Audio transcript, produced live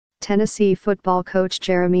Tennessee football coach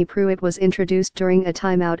Jeremy Pruitt was introduced during a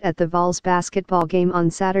timeout at the Vols basketball game on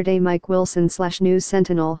Saturday. Mike Wilson / News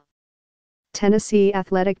Sentinel. Tennessee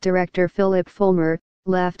Athletic Director Philip Fulmer,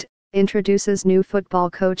 left, introduces new football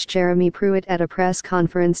coach Jeremy Pruitt at a press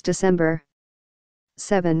conference December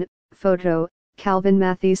 7. Photo, Calvin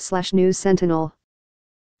Matthews / News Sentinel.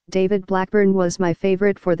 David Blackburn was my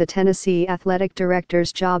favorite for the Tennessee Athletic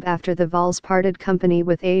Director's job after the Vols parted company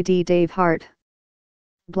with AD Dave Hart.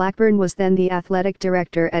 Blackburn was then the athletic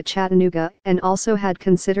director at Chattanooga and also had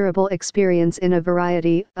considerable experience in a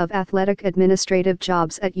variety of athletic administrative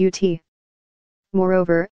jobs at UT.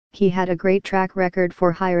 Moreover, he had a great track record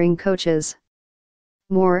for hiring coaches.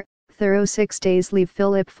 More thorough 6 days leave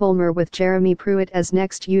Philip Fulmer with Jeremy Pruitt as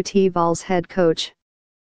next UT Vols head coach.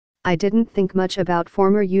 I didn't think much about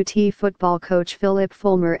former UT football coach Philip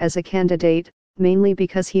Fulmer as a candidate, mainly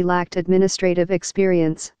because he lacked administrative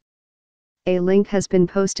experience. A link has been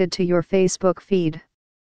posted to your Facebook feed.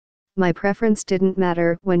 My preference didn't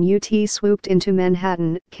matter when UT swooped into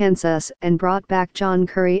Manhattan, Kansas and brought back John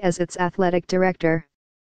Currie as its athletic director.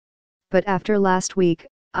 But after last week,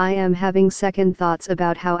 I am having second thoughts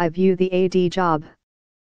about how I view the AD job.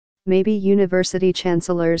 Maybe university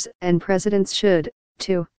chancellors and presidents should,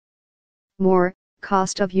 too. More,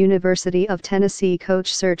 cost of University of Tennessee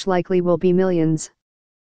coach search likely will be millions.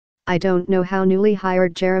 I don't know how newly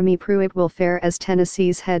hired Jeremy Pruitt will fare as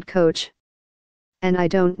Tennessee's head coach. And I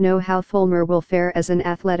don't know how Fulmer will fare as an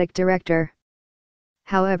athletic director.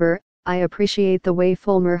 However, I appreciate the way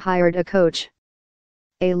Fulmer hired a coach.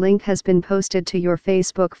 A link has been posted to your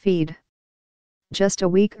Facebook feed. Just a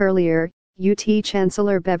week earlier, UT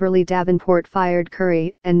Chancellor Beverly Davenport fired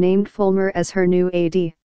Currie and named Fulmer as her new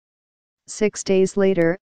AD. 6 days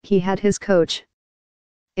later, he had his coach.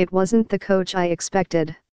 It wasn't the coach I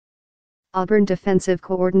expected. Auburn defensive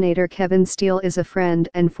coordinator Kevin Steele is a friend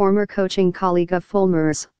and former coaching colleague of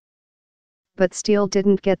Fulmer's. But Steele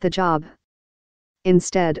didn't get the job.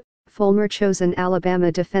 Instead, Fulmer chose an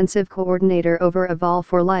Alabama defensive coordinator over a Vol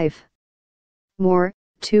for life. More,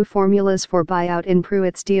 2 formulas for buyout in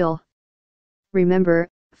Pruitt's deal. Remember,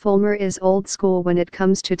 Fulmer is old school when it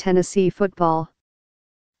comes to Tennessee football.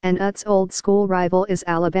 And UT's old school rival is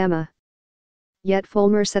Alabama. Yet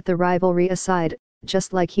Fulmer set the rivalry aside,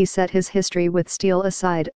 just like he set his history with Steele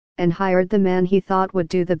aside, and hired the man he thought would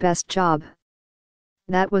do the best job.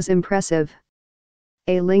 That was impressive.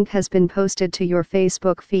 A link has been posted to your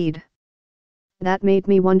Facebook feed. That made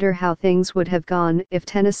me wonder how things would have gone if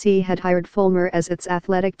Tennessee had hired Fulmer as its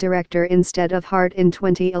athletic director instead of Hart in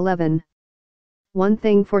 2011. One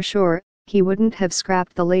thing for sure, he wouldn't have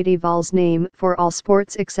scrapped the Lady Vols name for all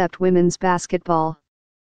sports except women's basketball.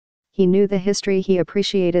 He knew the history, he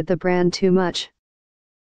appreciated the brand too much.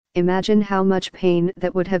 Imagine how much pain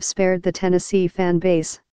that would have spared the Tennessee fan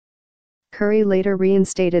base. Currie later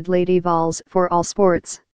reinstated Lady Vols for all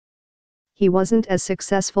sports. He wasn't as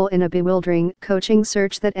successful in a bewildering coaching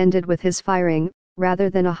search that ended with his firing, rather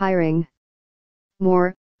than a hiring.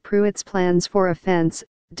 More, Pruitt's plans for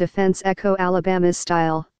defense echo Alabama's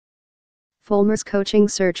style. Fulmer's coaching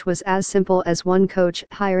search was as simple as one coach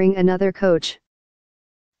hiring another coach.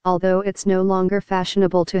 Although it's no longer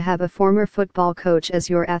fashionable to have a former football coach as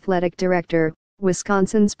your athletic director,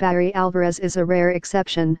 Wisconsin's Barry Alvarez is a rare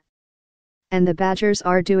exception. And the Badgers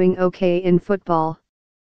are doing okay in football.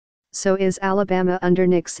 So is Alabama under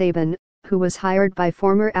Nick Saban, who was hired by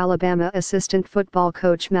former Alabama assistant football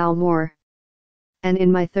coach Mal Moore. And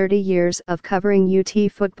in my 30 years of covering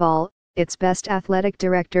UT football, its best athletic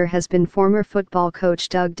director has been former football coach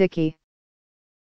Doug Dickey.